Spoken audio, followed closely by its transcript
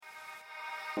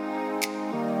Hello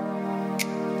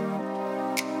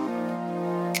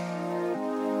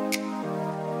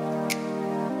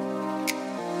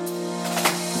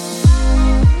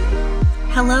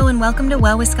and welcome to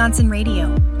Well Wisconsin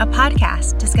Radio, a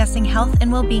podcast discussing health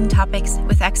and well-being topics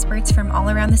with experts from all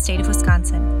around the state of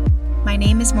Wisconsin. My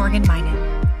name is Morgan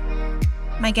Minen.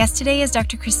 My guest today is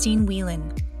Dr. Christine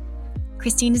Whelan.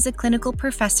 Christine is a clinical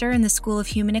professor in the School of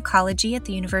Human Ecology at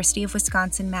the University of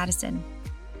Wisconsin-Madison.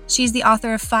 She's the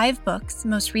author of 5 books,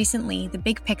 most recently, The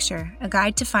Big Picture, A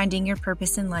Guide to Finding Your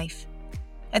Purpose in Life.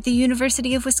 At the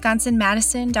University of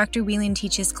Wisconsin-Madison, Dr. Whelan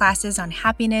teaches classes on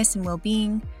happiness and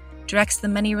well-being, directs the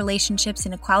Many Relationships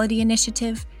and Equality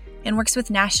Initiative, and works with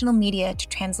national media to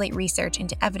translate research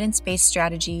into evidence-based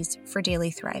strategies for daily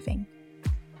thriving.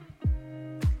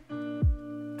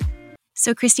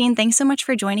 So, Christine, thanks so much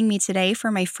for joining me today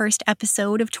for my first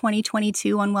episode of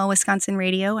 2022 on Well Wisconsin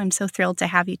Radio. I'm so thrilled to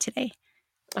have you today.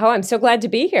 Oh, I'm so glad to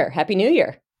be here. Happy New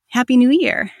Year. Happy New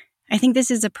Year. I think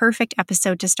this is a perfect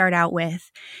episode to start out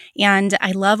with. And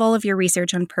I love all of your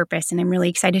research on purpose, and I'm really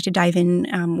excited to dive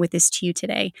in with this to you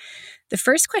today. The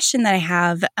first question that I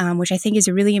have, which I think is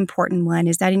a really important one,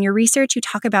 is that in your research, you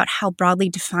talk about how broadly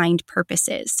defined purpose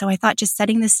is. So I thought just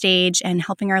setting the stage and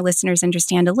helping our listeners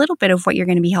understand a little bit of what you're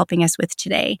going to be helping us with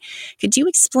today. Could you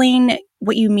explain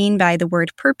what you mean by the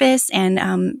word purpose? And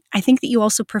I think that you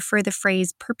also prefer the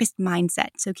phrase purpose mindset.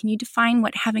 So can you define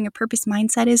what having a purpose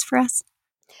mindset is for us?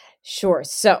 Sure.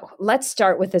 So let's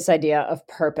start with this idea of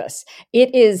purpose.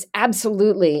 It is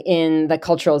absolutely in the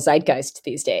cultural zeitgeist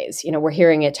these days. You know, we're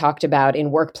hearing it talked about in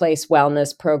workplace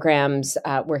wellness programs.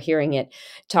 We're hearing it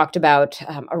talked about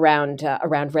around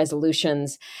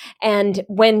resolutions. And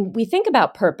when we think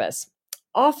about purpose,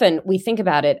 often we think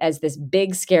about it as this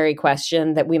big, scary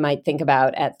question that we might think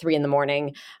about at 3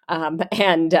 a.m,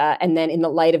 and then in the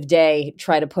light of day,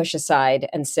 try to push aside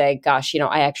and say, gosh,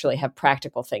 I actually have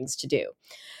practical things to do.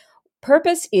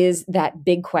 Purpose is that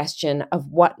big question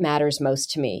of what matters most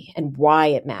to me and why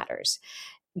it matters.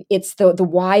 It's the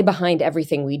why behind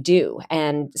everything we do.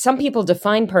 And some people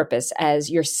define purpose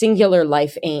as your singular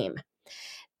life aim.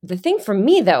 The thing for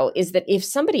me, though, is that if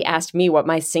somebody asked me what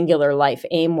my singular life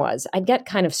aim was, I'd get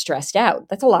kind of stressed out.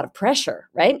 That's a lot of pressure,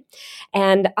 right?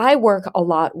 And I work a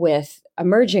lot with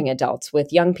emerging adults,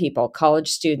 with young people, college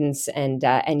students and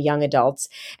young adults.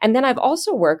 And then I've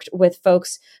also worked with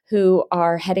folks who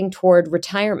are heading toward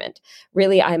retirement.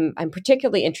 Really, I'm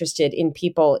particularly interested in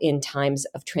people in times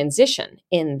of transition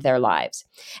in their lives.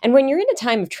 And when you're in a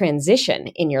time of transition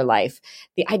in your life,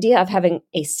 the idea of having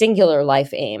a singular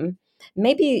life aim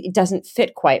maybe it doesn't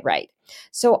fit quite right.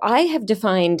 So I have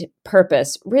defined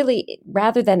purpose really,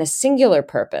 rather than a singular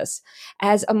purpose,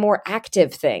 as a more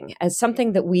active thing, as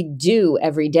something that we do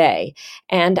every day.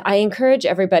 And I encourage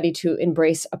everybody to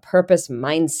embrace a purpose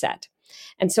mindset.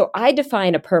 And so I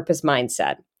define a purpose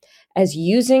mindset as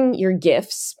using your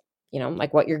gifts,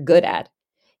 like what you're good at,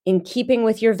 in keeping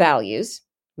with your values,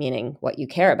 meaning what you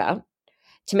care about,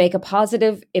 to make a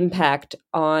positive impact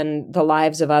on the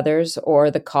lives of others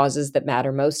or the causes that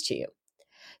matter most to you.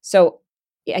 So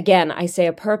again, I say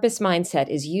a purpose mindset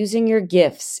is using your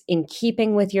gifts in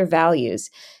keeping with your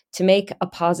values to make a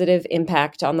positive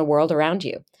impact on the world around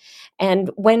you.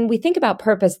 And when we think about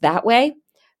purpose that way,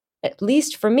 at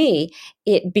least for me,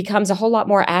 it becomes a whole lot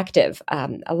more active,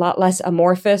 a lot less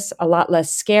amorphous, a lot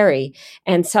less scary,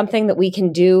 and something that we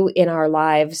can do in our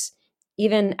lives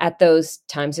even at those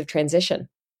times of transition.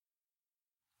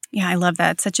 Yeah, I love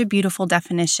that. Such a beautiful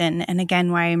definition. And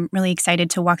again, why I'm really excited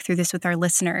to walk through this with our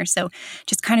listeners. So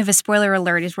just kind of a spoiler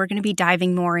alert is we're going to be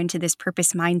diving more into this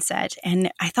purpose mindset.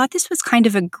 And I thought this was kind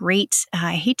of a great,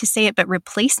 I hate to say it, but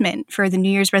replacement for the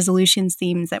New Year's resolutions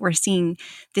themes that we're seeing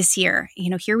this year.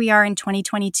 Here we are in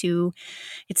 2022.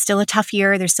 It's still a tough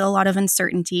year. There's still a lot of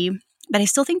uncertainty. But I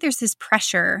still think there's this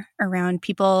pressure around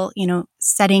people,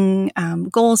 setting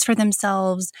goals for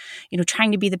themselves,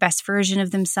 trying to be the best version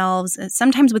of themselves,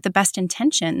 sometimes with the best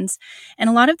intentions. And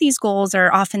a lot of these goals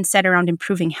are often set around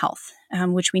improving health,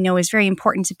 which we know is very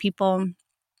important to people.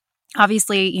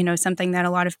 Obviously, something that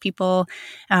a lot of people,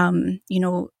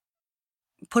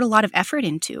 put a lot of effort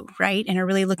into, right? And are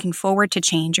really looking forward to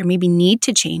change or maybe need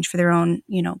to change for their own,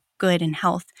 good and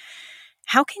health.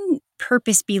 How can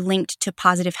purpose be linked to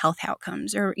positive health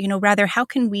outcomes? Or, rather, how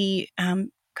can we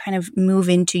kind of move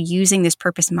into using this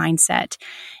purpose mindset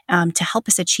to help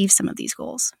us achieve some of these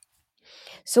goals?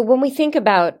 So when we think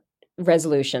about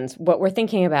resolutions, what we're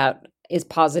thinking about is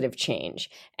positive change.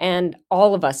 And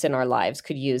all of us in our lives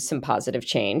could use some positive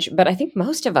change. But I think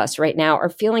most of us right now are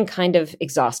feeling kind of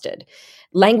exhausted.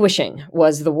 Languishing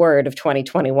was the word of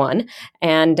 2021.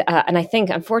 And I think,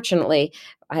 unfortunately,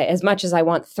 as much as I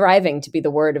want thriving to be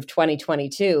the word of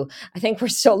 2022, I think we're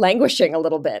still languishing a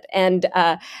little bit. And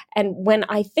when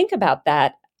I think about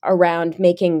that around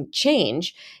making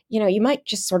change, you might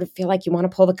just sort of feel like you want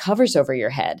to pull the covers over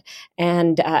your head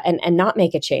and not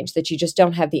make a change, that you just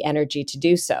don't have the energy to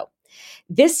do so.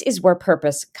 This is where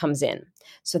purpose comes in.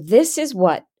 So this is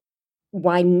why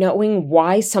knowing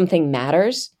why something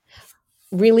matters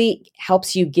really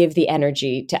helps you give the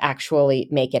energy to actually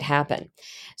make it happen.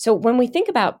 So when we think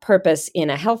about purpose in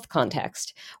a health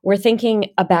context, we're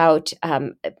thinking about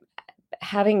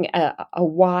having a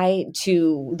why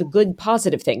to the good,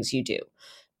 positive things you do.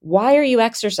 Why are you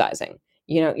exercising?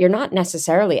 You're not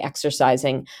necessarily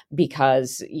exercising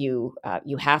because you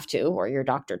have to or your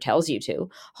doctor tells you to.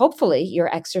 Hopefully,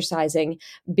 you're exercising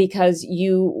because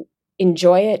you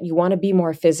enjoy it. You want to be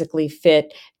more physically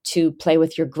fit to play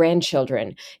with your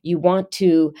grandchildren. You want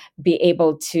to be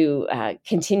able to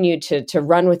continue to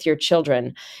run with your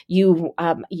children.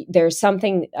 There's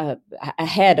something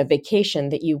ahead, a vacation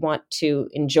that you want to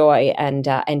enjoy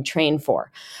and train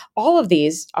for. All of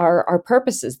these are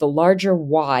purposes, the larger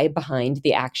why behind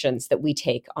the actions that we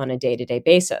take on a day-to-day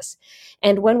basis.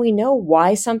 And when we know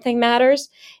why something matters,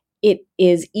 it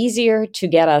is easier to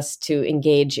get us to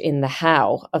engage in the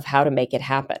how of how to make it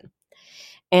happen.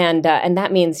 And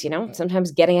that means,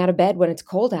 sometimes getting out of bed when it's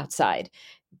cold outside,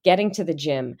 getting to the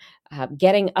gym,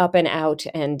 getting up and out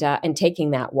and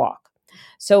taking that walk.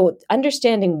 So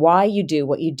understanding why you do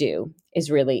what you do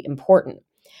is really important.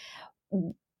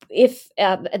 If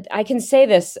I can say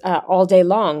this all day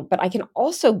long, but I can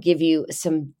also give you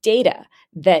some data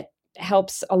that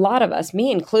helps a lot of us, me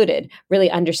included,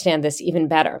 really understand this even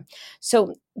better.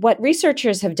 So what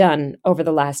researchers have done over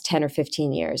the last 10 or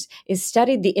 15 years is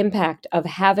studied the impact of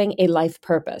having a life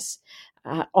purpose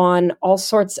on all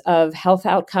sorts of health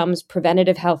outcomes,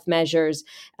 preventative health measures,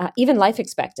 even life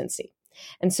expectancy.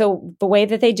 And so the way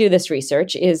that they do this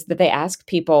research is that they ask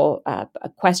people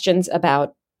questions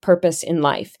about purpose in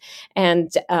life.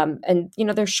 And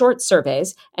they're short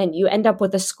surveys, and you end up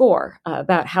with a score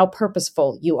about how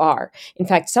purposeful you are. In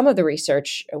fact, some of the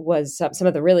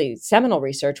really seminal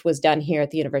research was done here at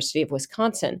the University of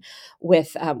Wisconsin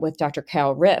with Dr.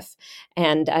 Carol Riff.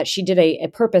 And she did a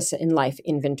purpose in life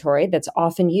inventory that's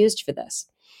often used for this.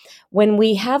 When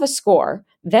we have a score,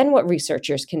 then what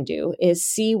researchers can do is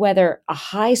see whether a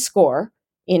high score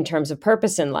in terms of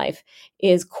purpose in life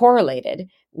is correlated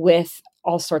with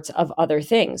all sorts of other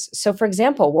things. So, for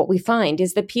example, what we find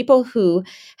is that people who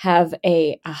have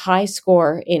a high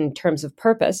score in terms of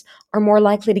purpose are more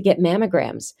likely to get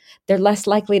mammograms. They're less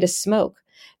likely to smoke.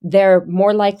 They're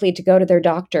more likely to go to their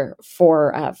doctor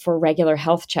for regular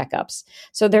health checkups.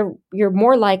 So you're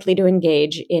more likely to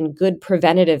engage in good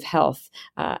preventative health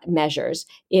measures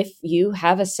if you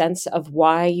have a sense of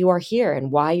why you are here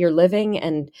and why you're living,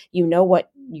 and you know what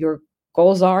your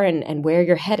goals are and where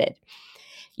you're headed.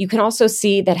 You can also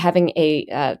see that having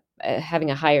a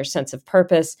higher sense of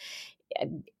purpose,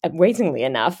 amazingly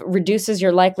enough, reduces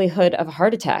your likelihood of a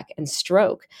heart attack and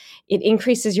stroke. It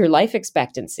increases your life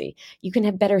expectancy. You can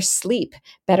have better sleep,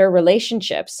 better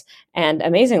relationships, and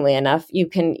amazingly enough, you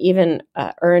can even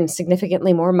earn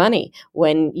significantly more money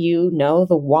when you know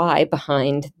the why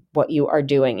behind what you are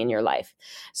doing in your life.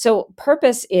 So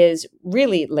purpose is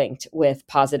really linked with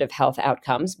positive health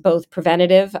outcomes, both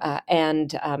preventative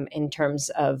and in terms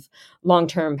of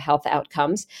long-term health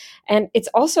outcomes. And it's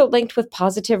also linked with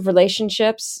positive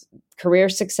relationships, career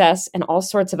success, and all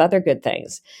sorts of other good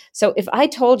things. So if I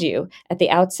told you at the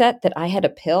outset that I had a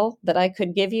pill that I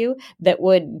could give you that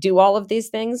would do all of these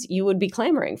things, you would be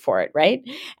clamoring for it, right?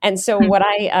 And so what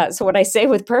I say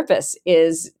with purpose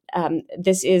is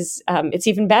it's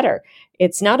even better.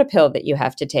 It's not a pill that you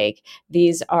have to take.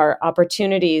 These are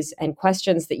opportunities and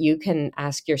questions that you can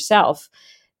ask yourself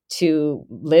to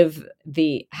live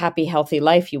the happy, healthy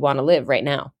life you want to live right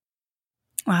now.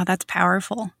 Wow, that's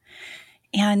powerful.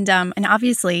 And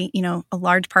obviously, a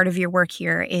large part of your work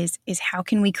here is how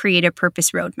can we create a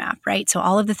purpose roadmap, right? So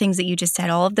all of the things that you just said,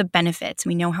 all of the benefits,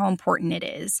 we know how important it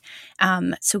is.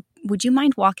 So would you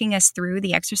mind walking us through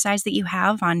the exercise that you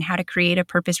have on how to create a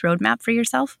purpose roadmap for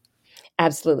yourself?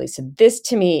 Absolutely. So this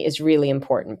to me is really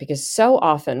important because so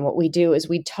often what we do is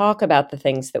we talk about the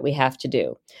things that we have to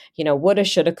do, woulda,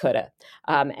 shoulda, coulda.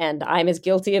 And I'm as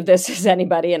guilty of this as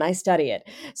anybody, and I study it.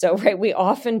 So, right, we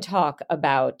often talk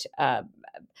about,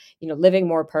 living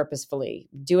more purposefully,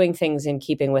 doing things in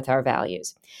keeping with our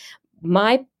values.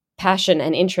 My passion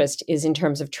and interest is in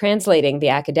terms of translating the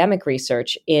academic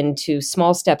research into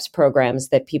small steps programs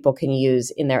that people can use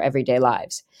in their everyday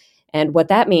lives. And what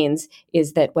that means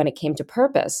is that when it came to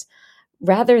purpose,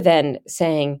 rather than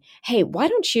saying, hey, why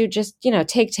don't you just,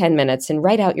 take 10 minutes and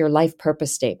write out your life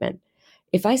purpose statement?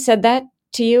 If I said that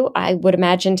to you, I would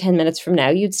imagine 10 minutes from now,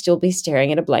 you'd still be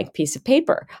staring at a blank piece of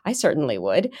paper. I certainly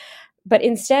would. But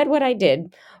instead, what I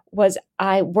did was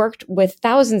I worked with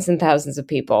thousands and thousands of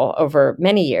people over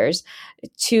many years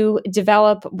to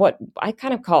develop what I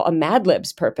kind of call a Mad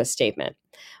Libs purpose statement,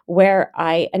 where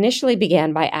I initially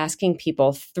began by asking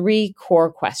people three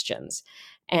core questions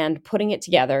and putting it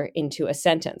together into a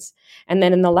sentence. And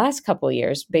then in the last couple of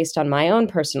years, based on my own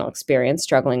personal experience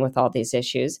struggling with all these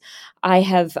issues, I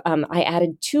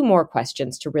added two more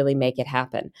questions to really make it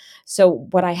happen. So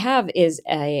what I have is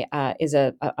a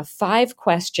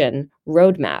 5-question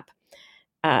roadmap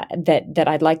that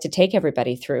I'd like to take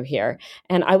everybody through here.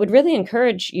 And I would really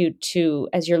encourage you to,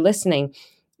 as you're listening,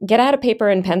 get out a paper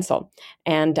and pencil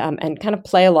and kind of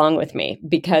play along with me,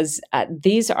 because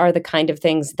these are the kind of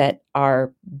things that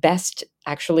are best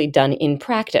actually done in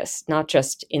practice, not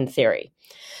just in theory.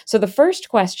 So the first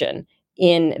question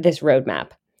in this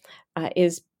roadmap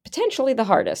is potentially the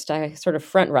hardest. I sort of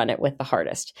front run it with the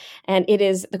hardest. And it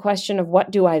is the question of, what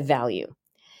do I value?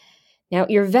 Now,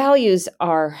 your values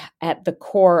are at the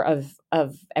core of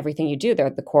everything you do. They're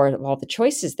at the core of all the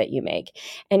choices that you make.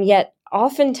 And yet,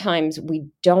 oftentimes, we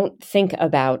don't think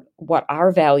about what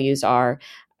our values are,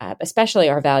 especially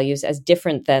our values, as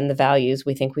different than the values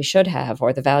we think we should have,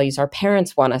 or the values our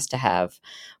parents want us to have,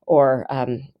 or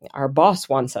our boss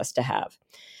wants us to have.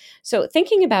 So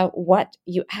thinking about what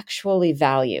you actually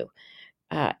value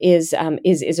is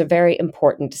a very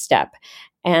important step.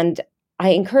 And I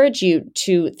encourage you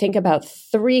to think about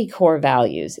 3 core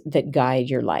values that guide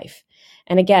your life.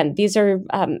 And again, these are,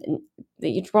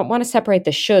 you want to separate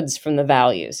the shoulds from the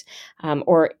values,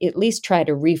 or at least try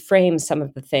to reframe some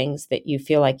of the things that you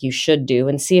feel like you should do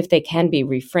and see if they can be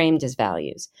reframed as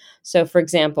values. So for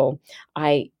example,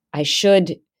 I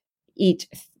should eat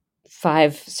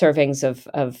 5 servings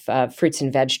of fruits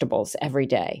and vegetables every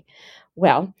day.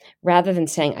 Well, rather than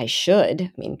saying I should,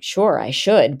 I mean, sure, I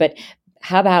should, but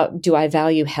how about, do I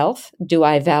value health? Do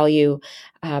I value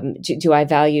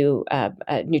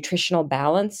nutritional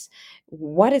balance?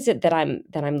 What is it that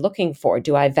I'm looking for?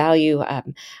 Do I value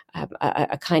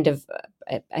a kind of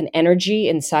an energy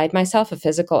inside myself, a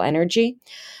physical energy?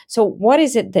 So, what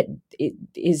is it that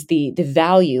is the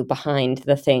value behind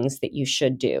the things that you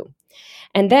should do?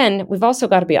 And then we've also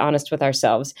got to be honest with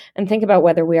ourselves and think about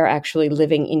whether we are actually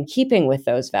living in keeping with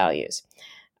those values.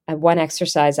 One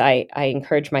exercise I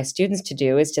encourage my students to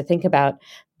do is to think about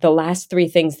the last 3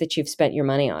 things that you've spent your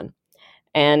money on.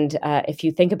 And if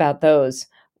you think about those,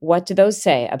 what do those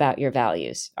say about your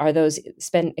values? Are those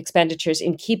expenditures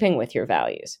in keeping with your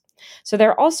values? So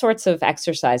there are all sorts of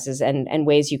exercises and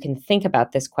ways you can think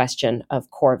about this question of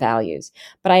core values.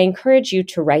 But I encourage you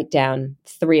to write down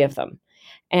 3 of them.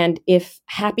 And if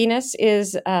happiness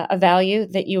is a value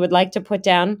that you would like to put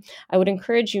down, I would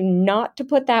encourage you not to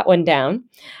put that one down,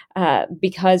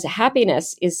 because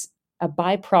happiness is a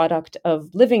byproduct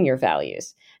of living your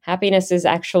values. Happiness is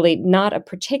actually not a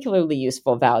particularly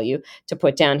useful value to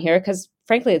put down here, because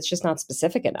frankly, it's just not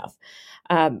specific enough.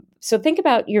 So think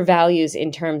about your values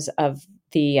in terms of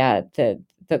the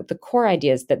core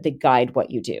ideas that they guide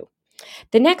what you do.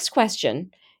 The next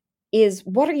question is,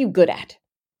 what are you good at?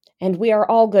 And we are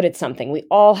all good at something. We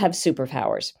all have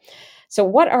superpowers. So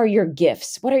what are your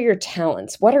gifts? What are your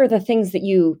talents? What are the things that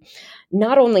you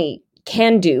not only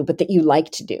can do, but that you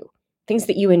like to do? Things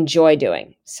that you enjoy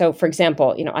doing. So for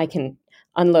example, I can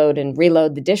unload and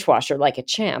reload the dishwasher like a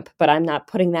champ, but I'm not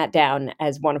putting that down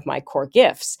as one of my core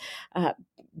gifts,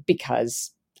 because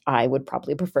I would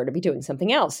probably prefer to be doing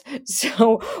something else.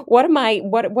 So what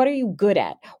are you good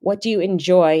at? What do you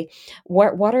enjoy?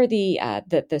 What are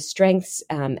the strengths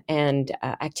and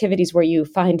activities where you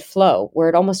find flow, where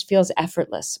it almost feels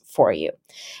effortless for you?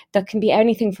 That can be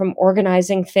anything from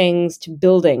organizing things to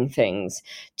building things,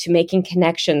 to making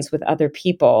connections with other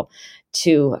people,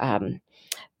 to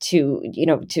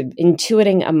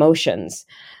intuiting emotions,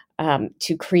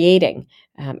 to creating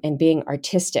and being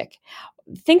artistic.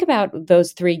 Think about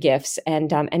those 3 gifts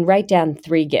and write down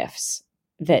 3 gifts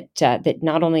that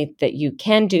not only that you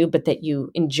can do, but that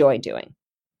you enjoy doing.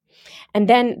 And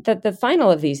then the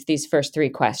final of these first 3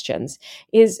 questions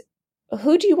is,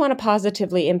 who do you want to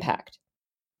positively impact?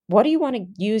 What do you want to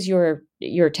use your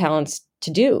talents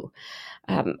to do?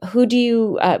 Who do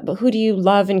you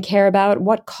love and care about?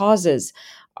 What causes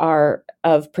are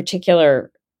of particular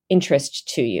interest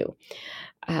to you?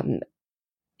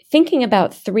 Thinking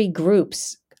about 3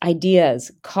 groups, ideas,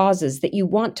 causes that you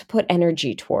want to put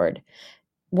energy toward.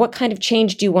 What kind of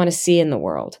change do you want to see in the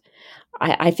world?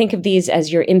 I think of these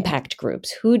as your impact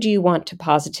groups. Who do you want to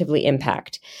positively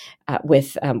impact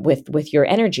with your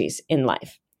energies in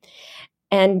life?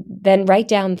 And then write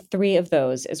down 3 of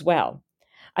those as well.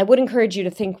 I would encourage you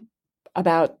to think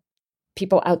about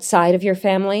people outside of your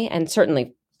family, and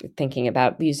certainly thinking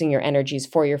about using your energies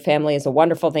for your family is a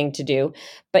wonderful thing to do,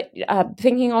 but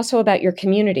thinking also about your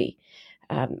community,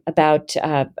 about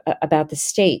the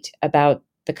state, about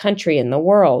the country and the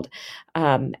world,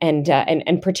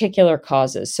 and particular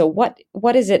causes. So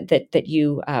what is it that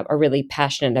you are really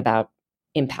passionate about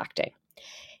impacting?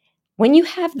 When you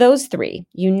have those 3,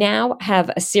 you now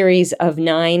have a series of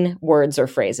 9 words or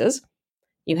phrases.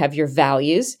 You have your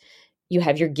values, you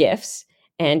have your gifts,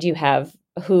 and you have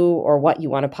who or what you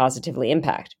want to positively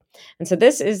impact. And so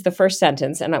this is the first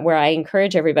sentence, and where I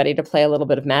encourage everybody to play a little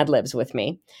bit of Mad Libs with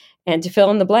me and to fill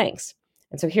in the blanks.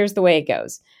 And so here's the way it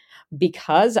goes.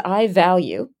 Because I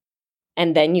value,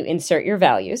 and then you insert your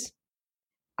values.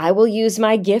 I will use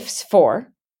my gifts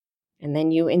for, and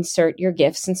then you insert your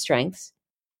gifts and strengths,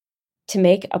 to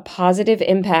make a positive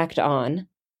impact on,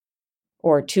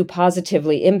 or to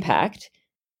positively impact.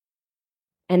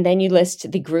 And then you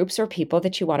list the groups or people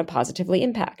that you want to positively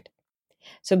impact.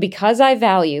 So because I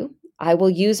value, I will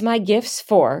use my gifts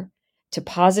for, to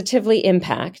positively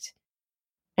impact.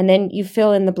 And then you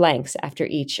fill in the blanks after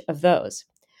each of those.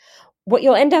 What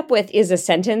you'll end up with is a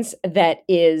sentence that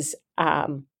is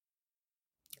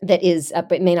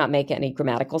it may not make any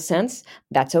grammatical sense.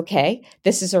 That's okay.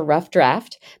 This is a rough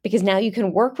draft because now you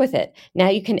can work with it. Now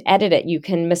you can edit it. You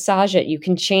can massage it. You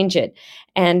can change it.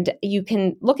 And you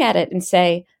can look at it and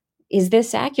say, is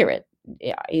this accurate?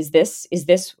 Is this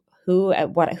who I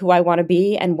want to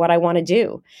be and what I want to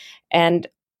do? And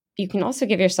you can also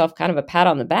give yourself kind of a pat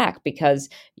on the back because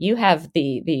you have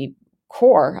the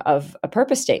core of a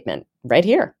purpose statement right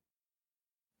here.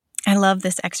 I love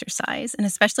this exercise, and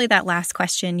especially that last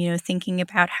question, thinking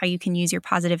about how you can use your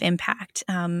positive impact.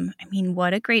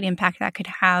 What a great impact that could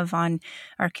have on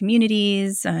our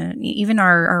communities, even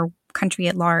our country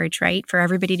at large, right? For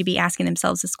everybody to be asking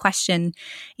themselves this question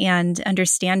and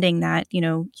understanding that,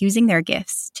 using their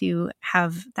gifts to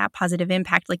have that positive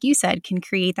impact, like you said, can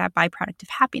create that byproduct of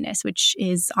happiness, which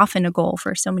is often a goal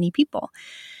for so many people.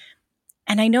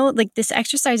 And I know this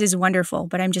exercise is wonderful,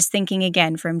 but I'm just thinking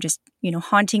again from just,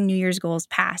 haunting New Year's goals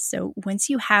past. So once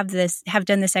you have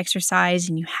done this exercise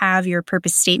and you have your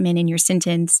purpose statement in your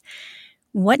sentence,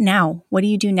 what now? What do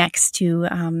you do next to,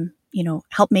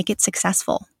 help make it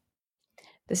successful?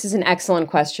 This is an excellent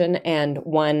question, and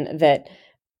one that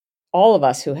all of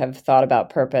us who have thought about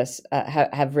purpose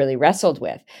have really wrestled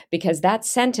with, because that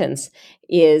sentence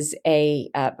is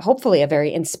hopefully a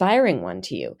very inspiring one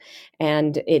to you.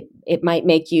 And it might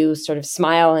make you sort of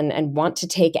smile and want to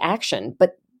take action.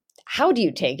 But how do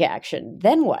you take action?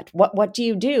 Then what? What do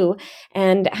you do?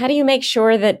 And how do you make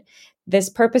sure that this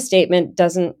purpose statement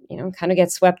doesn't, kind of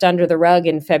get swept under the rug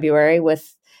in February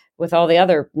with all the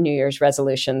other New Year's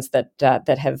resolutions that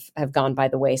have gone by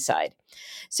the wayside?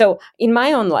 So in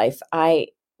my own life, I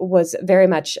was very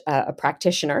much a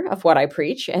practitioner of what I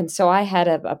preach. And so I had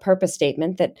a purpose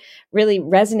statement that really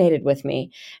resonated with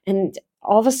me. And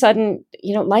all of a sudden,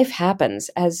 life happens,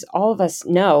 as all of us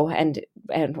know,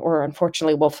 or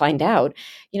unfortunately we'll find out,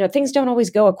 things don't always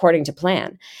go according to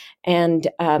plan. And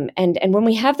when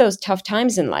we have those tough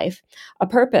times in life, a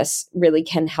purpose really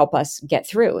can help us get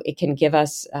through. It can give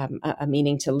us a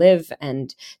meaning to live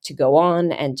and to go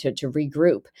on and to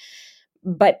regroup.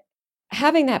 But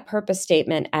having that purpose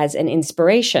statement as an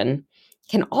inspiration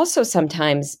can also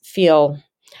sometimes feel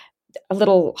a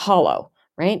little hollow,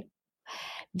 right?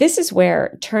 This is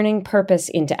where turning purpose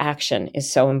into action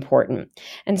is so important.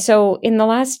 And so in the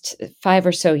last 5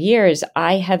 or so years,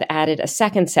 I have added a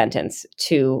second sentence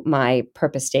to my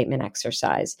purpose statement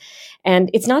exercise. And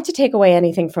it's not to take away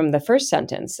anything from the first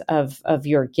sentence of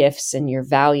your gifts and your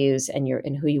values and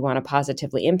who you want to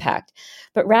positively impact,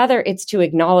 but rather it's to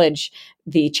acknowledge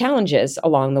the challenges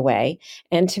along the way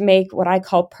and to make what I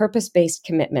call purpose-based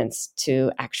commitments to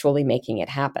actually making it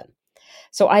happen.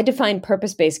 So I define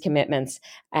purpose-based commitments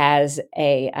as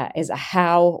a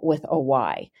how with a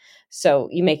why. So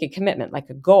you make a commitment like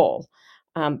a goal,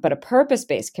 but a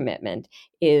purpose-based commitment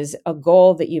is a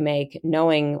goal that you make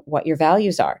knowing what your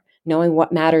values are, knowing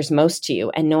what matters most to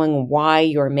you, and knowing why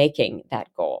you're making that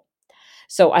goal.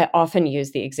 So I often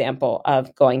use the example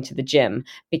of going to the gym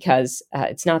because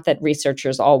it's not that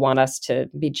researchers all want us to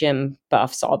be gym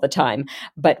buffs all the time,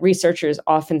 but researchers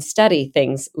often study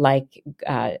things like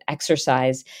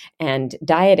exercise and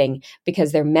dieting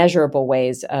because they're measurable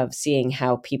ways of seeing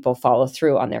how people follow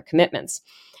through on their commitments.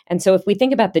 And so if we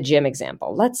think about the gym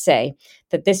example, let's say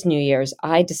that this New Year's,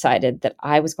 I decided that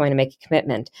I was going to make a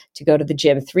commitment to go to the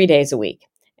gym 3 days a week.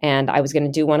 And I was going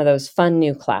to do one of those fun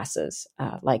new classes,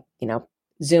 like,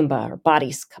 Zumba or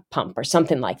body pump or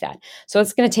something like that. So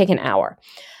it's going to take an hour.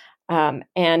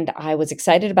 And I was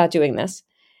excited about doing this.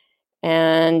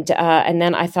 And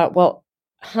then I thought, well,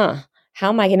 how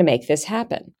am I going to make this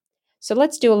happen? So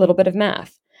let's do a little bit of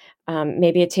math.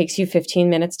 Maybe it takes you 15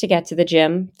 minutes to get to the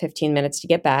gym, 15 minutes to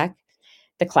get back.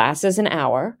 The class is an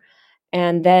hour.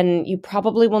 And then you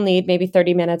probably will need maybe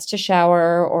 30 minutes to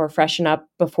shower or freshen up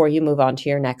before you move on to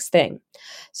your next thing.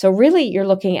 So really, you're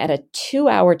looking at a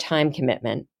 2-hour time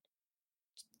commitment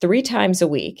 3 times a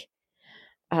week,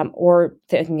 or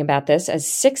thinking about this as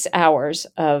 6 hours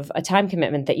of a time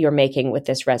commitment that you're making with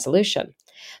this resolution.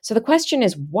 So the question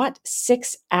is, what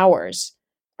 6 hours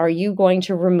are you going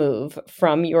to remove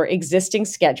from your existing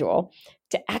schedule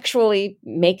to actually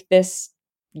make this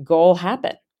goal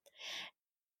happen?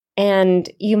 And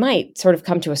you might sort of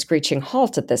come to a screeching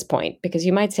halt at this point, because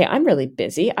you might say, I'm really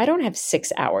busy. I don't have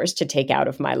 6 hours to take out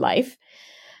of my life.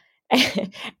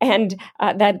 And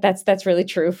that's really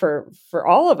true for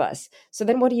all of us. So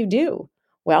then what do you do?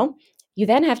 Well, you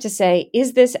then have to say,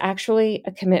 is this actually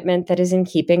a commitment that is in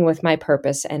keeping with my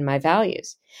purpose and my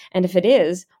values? And if it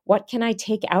is, what can I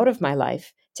take out of my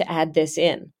life to add this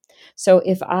in? So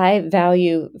if I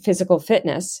value physical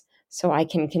fitness so I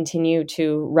can continue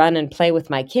to run and play with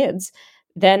my kids,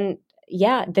 then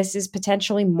yeah, this is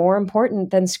potentially more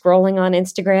important than scrolling on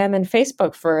Instagram and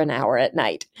Facebook for an hour at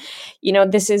night.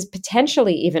 This is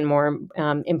potentially even more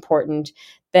important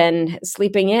than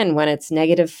sleeping in when it's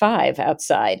 -5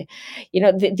 outside.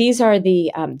 These are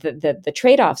the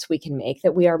trade-offs we can make,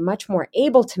 that we are much more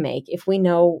able to make if we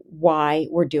know why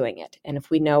we're doing it, and if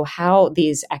we know how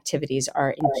these activities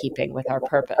are in keeping with our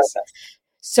purpose.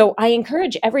 So I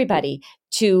encourage everybody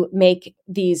to make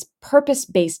these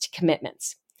purpose-based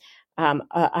commitments.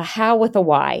 A how with a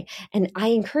why. And I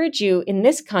encourage you in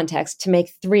this context to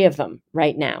make 3 of them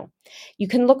right now. You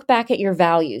can look back at your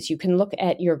values. You can look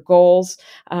at your goals.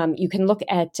 You can look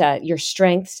at your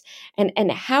strengths.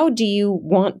 And how do you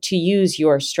want to use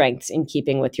your strengths in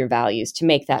keeping with your values to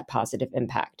make that positive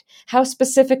impact? How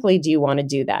specifically do you want to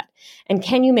do that? And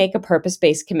can you make a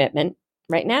purpose-based commitment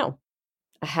right now?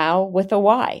 A how with a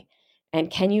why. And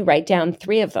can you write down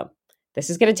 3 of them? This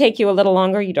is going to take you a little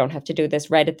longer. You don't have to do this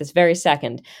right at this very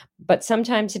second, but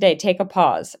sometime today, take a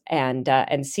pause and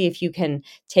see if you can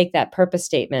take that purpose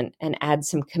statement and add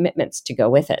some commitments to go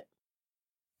with it.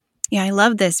 Yeah, I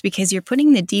love this, because you're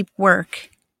putting the deep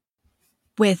work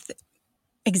with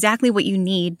exactly what you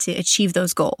need to achieve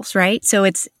those goals, right? So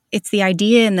it's the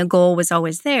idea and the goal was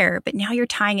always there, but now you're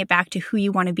tying it back to who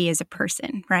you want to be as a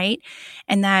person, right?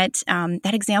 And that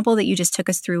example that you just took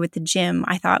us through with the gym,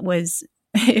 I thought was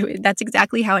that's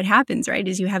exactly how it happens, right?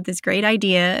 Is you have this great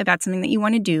idea about something that you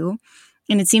want to do,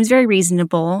 and it seems very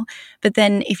reasonable. But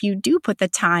then if you do put the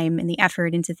time and the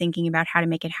effort into thinking about how to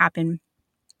make it happen,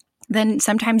 then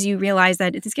sometimes you realize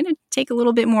that it's going to take a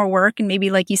little bit more work and maybe,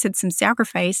 like you said, some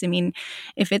sacrifice. I mean,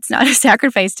 if it's not a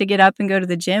sacrifice to get up and go to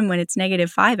the gym when it's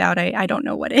 -5 out, I don't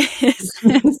know what is.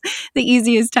 It's the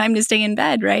easiest time to stay in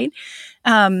bed, right?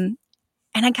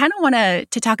 And I kind of want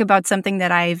to talk about something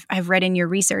that I've read in your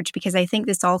research, because I think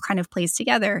this all kind of plays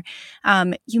together.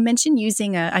 You mentioned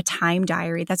using a time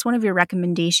diary. That's one of your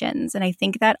recommendations, and I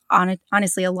think that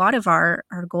honestly, a lot of our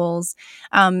goals,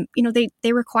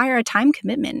 they require a time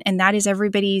commitment, and that is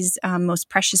everybody's most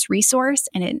precious resource.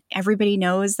 And everybody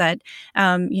knows that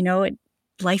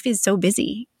life is so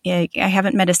busy. I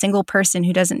haven't met a single person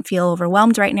who doesn't feel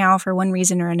overwhelmed right now for one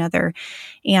reason or another.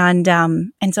 And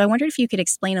so I wondered if you could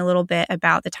explain a little bit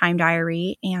about the time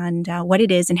diary and what it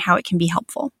is and how it can be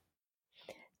helpful.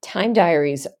 Time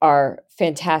diaries are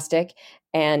fantastic,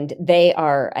 and they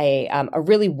are a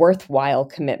really worthwhile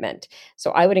commitment.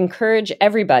 So I would encourage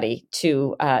everybody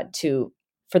to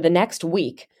for the next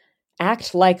week,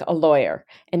 act like a lawyer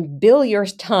and bill your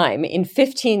time in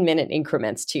 15-minute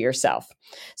increments to yourself.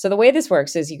 So the way this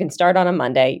works is you can start on a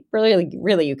Monday.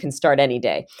 Really, you can start any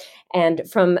day. And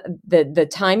from the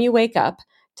time you wake up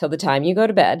till the time you go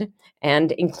to bed,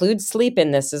 and include sleep in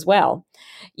this as well,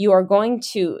 you are going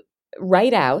to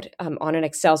write out on an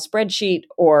Excel spreadsheet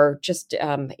or just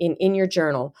in your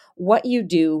journal what you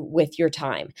do with your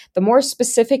time. The more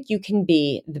specific you can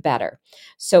be, the better.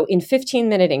 So in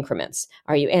 15-minute increments,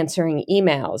 are you answering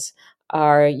emails?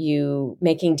 Are you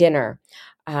making dinner?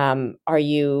 Are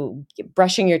you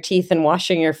brushing your teeth and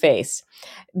washing your face?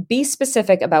 Be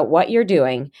specific about what you're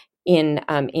doing in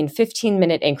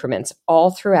 15-minute increments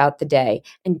all throughout the day,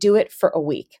 and do it for a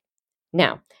week.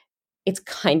 Now, it's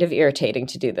kind of irritating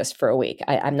to do this for a week.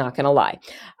 I'm not going to lie.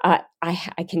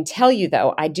 I can tell you,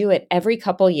 though, I do it every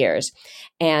couple years,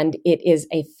 and it is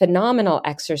a phenomenal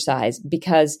exercise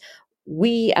because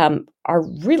we are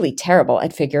really terrible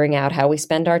at figuring out how we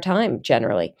spend our time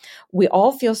generally. We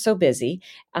all feel so busy,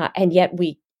 and yet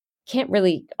we can't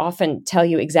really often tell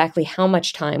you exactly how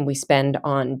much time we spend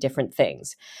on different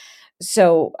things.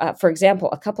 So, for example,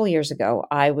 a couple of years ago,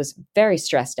 I was very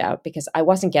stressed out because I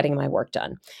wasn't getting my work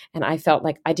done, and I felt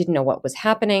like I didn't know what was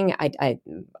happening.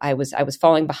 I was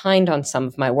falling behind on some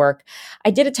of my work. I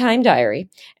did a time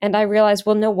diary, and I realized,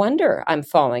 well, no wonder I'm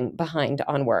falling behind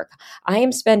on work. I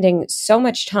am spending so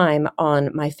much time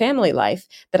on my family life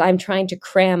that I'm trying to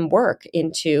cram work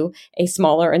into a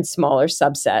smaller and smaller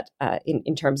subset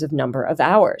in terms of number of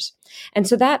hours. And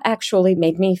so that actually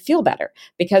made me feel better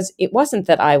because it wasn't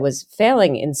that I was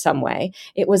failing in some way.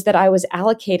 It was that I was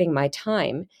allocating my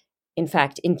time, in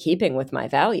fact, in keeping with my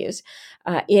values,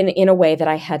 in a way that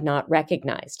I had not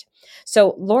recognized.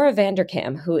 So Laura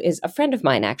Vanderkam, who is a friend of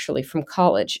mine actually from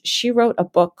college, she wrote a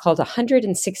book called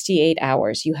 168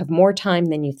 Hours. You have more time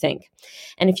than you think.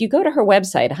 And if you go to her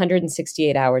website,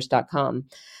 168hours.com,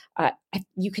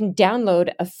 you can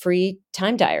download a free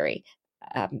time diary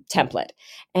template,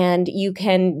 and you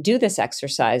can do this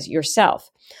exercise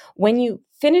yourself. When you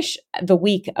finish the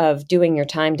week of doing your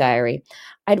time diary,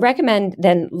 I'd recommend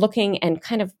then looking and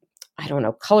kind of, I don't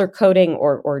know, color coding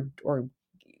or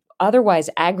otherwise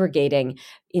aggregating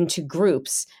into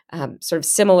groups, sort of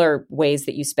similar ways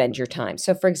that you spend your time.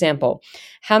 So, for example,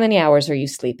 how many hours are you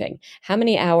sleeping? How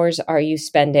many hours are you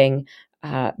spending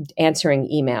answering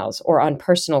emails or on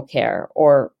personal care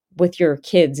or with your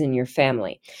kids and your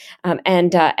family,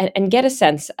 and get a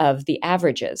sense of the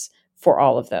averages for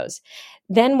all of those.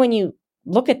 Then when you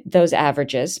look at those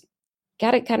averages,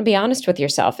 got to kind of be honest with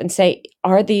yourself and say,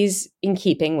 are these in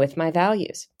keeping with my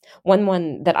values?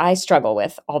 One that I struggle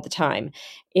with all the time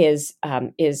is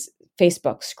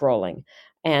Facebook scrolling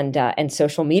and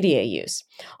social media use.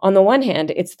 On the one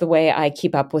hand, it's the way I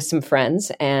keep up with some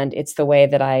friends, and it's the way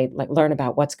that I learn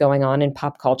about what's going on in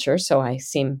pop culture, so I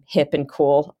seem hip and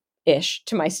cool-ish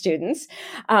to my students.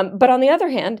 But on the other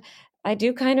hand, I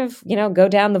do kind of, go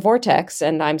down the vortex,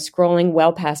 and I'm scrolling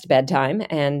well past bedtime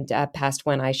and past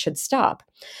when I should stop.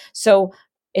 So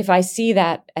if I see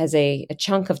that as a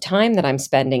chunk of time that I'm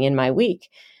spending in my week,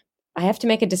 I have to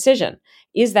make a decision.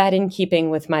 Is that in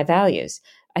keeping with my values?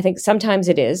 I think sometimes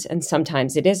it is and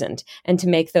sometimes it isn't, and to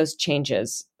make those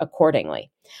changes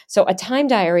accordingly. So a time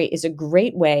diary is a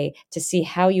great way to see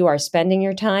how you are spending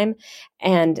your time,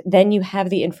 and then you have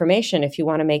the information if you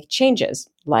want to make changes,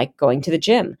 like going to the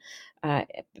gym.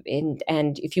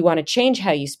 And if you want to change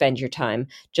how you spend your time,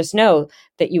 just know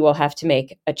that you will have to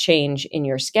make a change in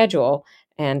your schedule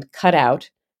and cut out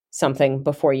something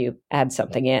before you add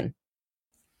something in.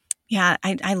 Yeah,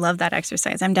 I love that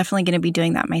exercise. I'm definitely going to be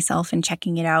doing that myself and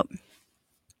checking it out.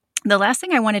 The last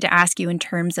thing I wanted to ask you in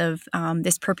terms of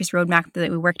this purpose roadmap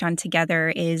that we worked on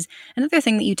together is another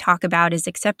thing that you talk about is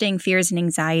accepting fears and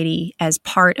anxiety as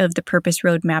part of the purpose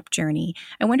roadmap journey.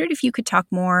 I wondered if you could talk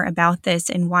more about this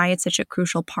and why it's such a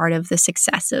crucial part of the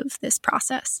success of this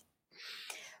process.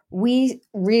 We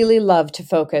really love to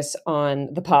focus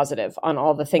on the positive, on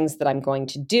all the things that I'm going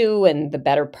to do and the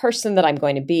better person that I'm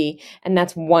going to be. And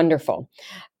that's wonderful.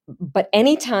 But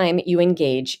anytime you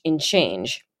engage in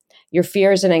change, your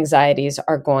fears and anxieties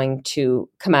are going to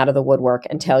come out of the woodwork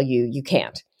and tell you you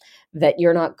can't, that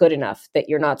you're not good enough, that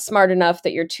you're not smart enough,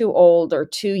 that you're too old or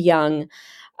too young,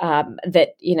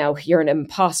 that you're an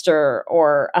imposter,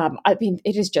 or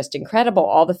it is just incredible,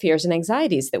 all the fears and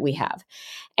anxieties that we have.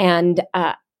 And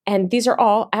these are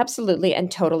all absolutely and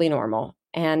totally normal.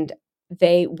 And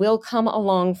they will come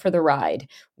along for the ride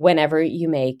whenever you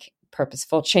make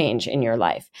purposeful change in your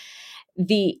life.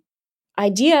 The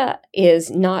idea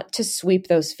is not to sweep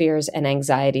those fears and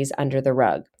anxieties under the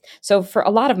rug. So for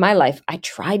a lot of my life, I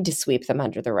tried to sweep them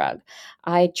under the rug.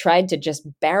 I tried to just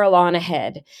barrel on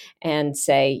ahead and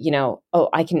say, oh,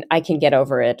 I can get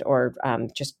over it, or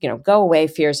just, go away,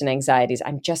 fears and anxieties.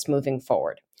 I'm just moving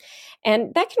forward.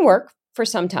 And that can work for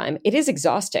some time. It is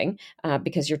exhausting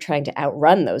because you're trying to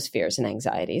outrun those fears and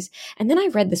anxieties. And then I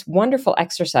read this wonderful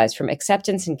exercise from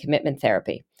acceptance and commitment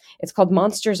therapy. It's called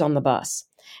Monsters on the Bus.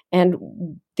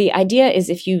 And the idea is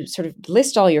if you sort of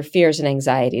list all your fears and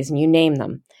anxieties and you name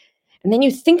them, and then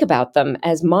you think about them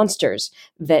as monsters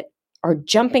that are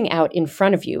jumping out in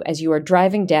front of you as you are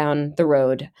driving down the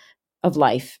road of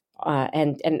life.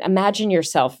 And imagine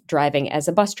yourself driving as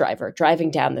a bus driver,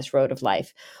 driving down this road of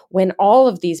life, when all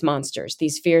of these monsters,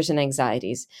 these fears and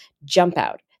anxieties, jump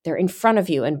out. They're in front of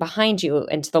you and behind you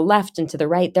and to the left and to the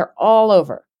right. They're all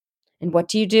over. And what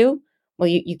do? Well,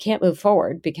 you can't move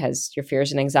forward because your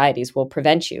fears and anxieties will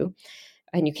prevent you.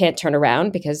 And you can't turn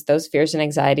around because those fears and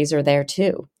anxieties are there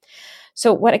too.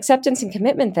 So, what acceptance and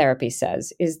commitment therapy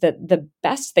says is that the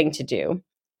best thing to do,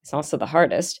 it's also the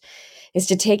hardest, is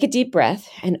to take a deep breath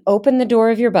and open the door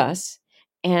of your bus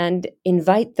and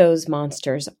invite those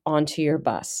monsters onto your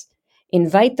bus.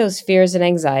 Invite those fears and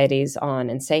anxieties on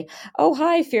and say, oh,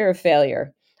 hi, fear of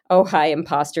failure. Oh, hi,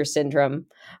 imposter syndrome.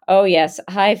 Oh, yes,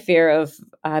 hi, fear of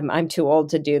I'm too old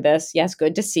to do this. Yes,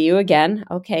 good to see you again.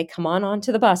 Okay, come on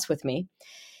onto the bus with me.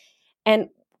 And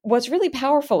what's really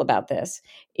powerful about this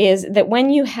is that when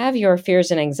you have your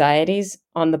fears and anxieties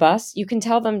on the bus, you can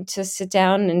tell them to sit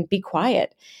down and be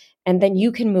quiet, and then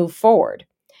you can move forward.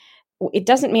 It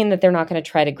doesn't mean that they're not going to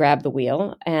try to grab the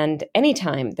wheel. And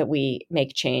anytime that we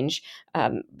make change,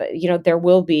 there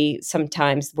will be some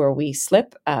times where we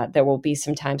slip. There will be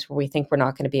some times where we think we're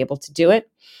not going to be able to do it.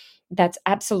 That's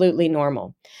absolutely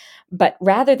normal. But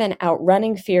rather than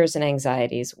outrunning fears and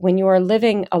anxieties, when you are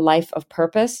living a life of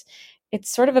purpose, it's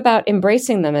sort of about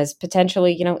embracing them as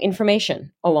potentially,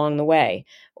 information along the way,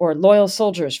 or loyal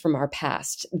soldiers from our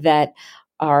past that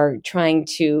are trying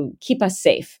to keep us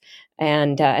safe,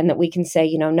 and that we can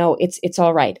say, no, it's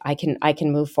all right. I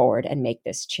can move forward and make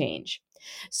this change.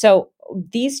 So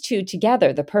these two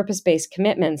together, the purpose-based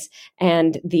commitments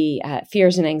and the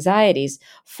fears and anxieties,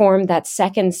 form that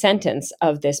second sentence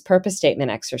of this purpose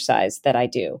statement exercise that I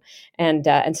do. And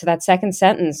so that second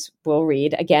sentence will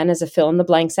read, again, as a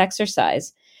fill-in-the-blanks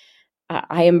exercise,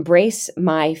 I embrace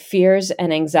my fears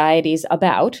and anxieties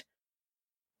about,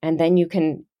 and then you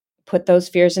can put those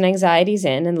fears and anxieties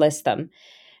in and list them.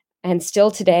 And still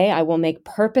today, I will make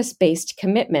purpose-based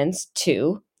commitments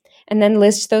to, and then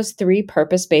list those 3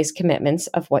 purpose-based commitments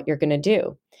of what you're going to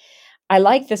do. I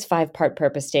like this 5-part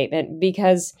purpose statement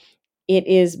because it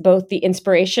is both the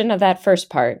inspiration of that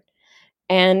first part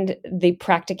and the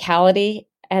practicality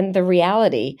and the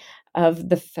reality of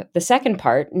the second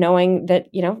part, knowing that,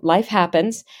 life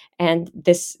happens and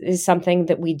this is something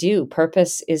that we do.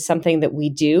 Purpose is something that we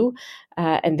do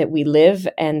and that we live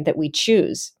and that we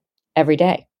choose every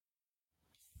day.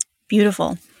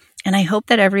 Beautiful. And I hope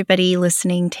that everybody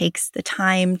listening takes the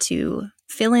time to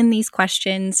fill in these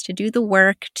questions, to do the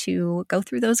work, to go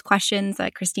through those questions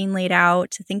that Christine laid out,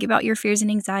 to think about your fears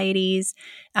and anxieties,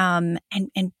 and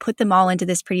put them all into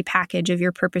this pretty package of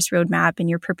your purpose roadmap and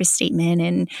your purpose statement,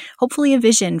 and hopefully a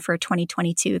vision for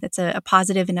 2022 that's a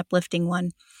positive and uplifting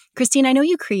one. Christine, I know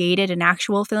you created an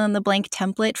actual fill-in-the-blank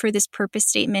template for this purpose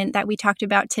statement that we talked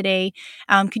about today.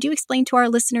 Could you explain to our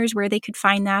listeners where they could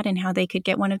find that and how they could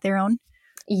get one of their own?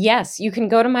 Yes, you can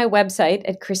go to my website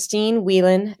at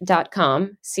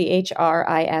ChristineWhelan.com,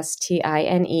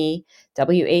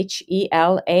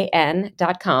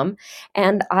 ChristineWhelan.com.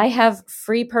 And I have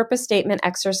free purpose statement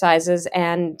exercises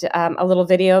and a little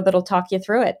video that'll talk you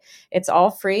through it. It's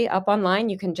all free up online.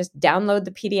 You can just download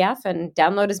the PDF and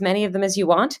download as many of them as you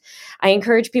want. I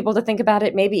encourage people to think about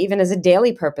it maybe even as a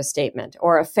daily purpose statement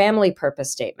or a family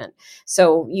purpose statement.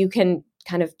 So you can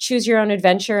kind of choose your own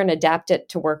adventure and adapt it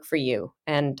to work for you.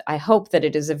 And I hope that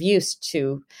it is of use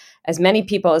to as many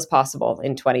people as possible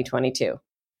in 2022.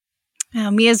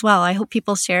 Me as well. I hope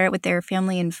people share it with their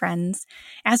family and friends.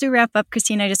 As we wrap up,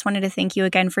 Christine, I just wanted to thank you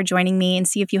again for joining me and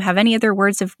see if you have any other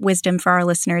words of wisdom for our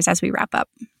listeners as we wrap up.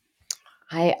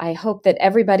 I hope that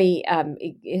everybody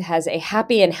has a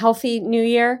happy and healthy new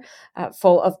year,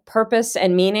 full of purpose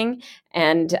and meaning,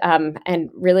 and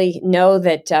really know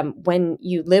that when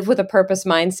you live with a purpose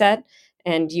mindset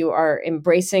and you are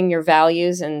embracing your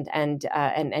values and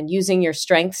using your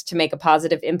strengths to make a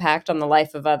positive impact on the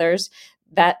life of others,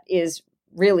 that is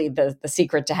really the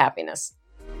secret to happiness.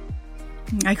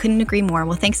 I couldn't agree more.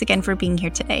 Well, thanks again for being here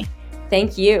today.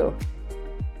 Thank you.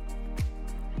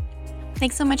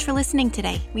 Thanks so much for listening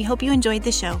today. We hope you enjoyed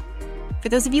the show. For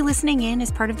those of you listening in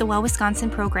as part of the Well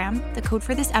Wisconsin program, the code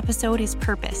for this episode is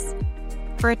PURPOSE.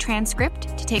 For a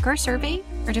transcript, to take our survey,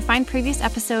 or to find previous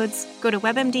episodes, go to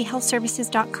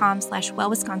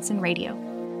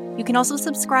webmdhealthservices.com/wellwisconsinradio. You can also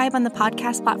subscribe on the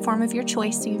podcast platform of your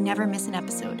choice so you never miss an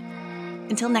episode.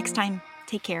 Until next time,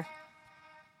 take care.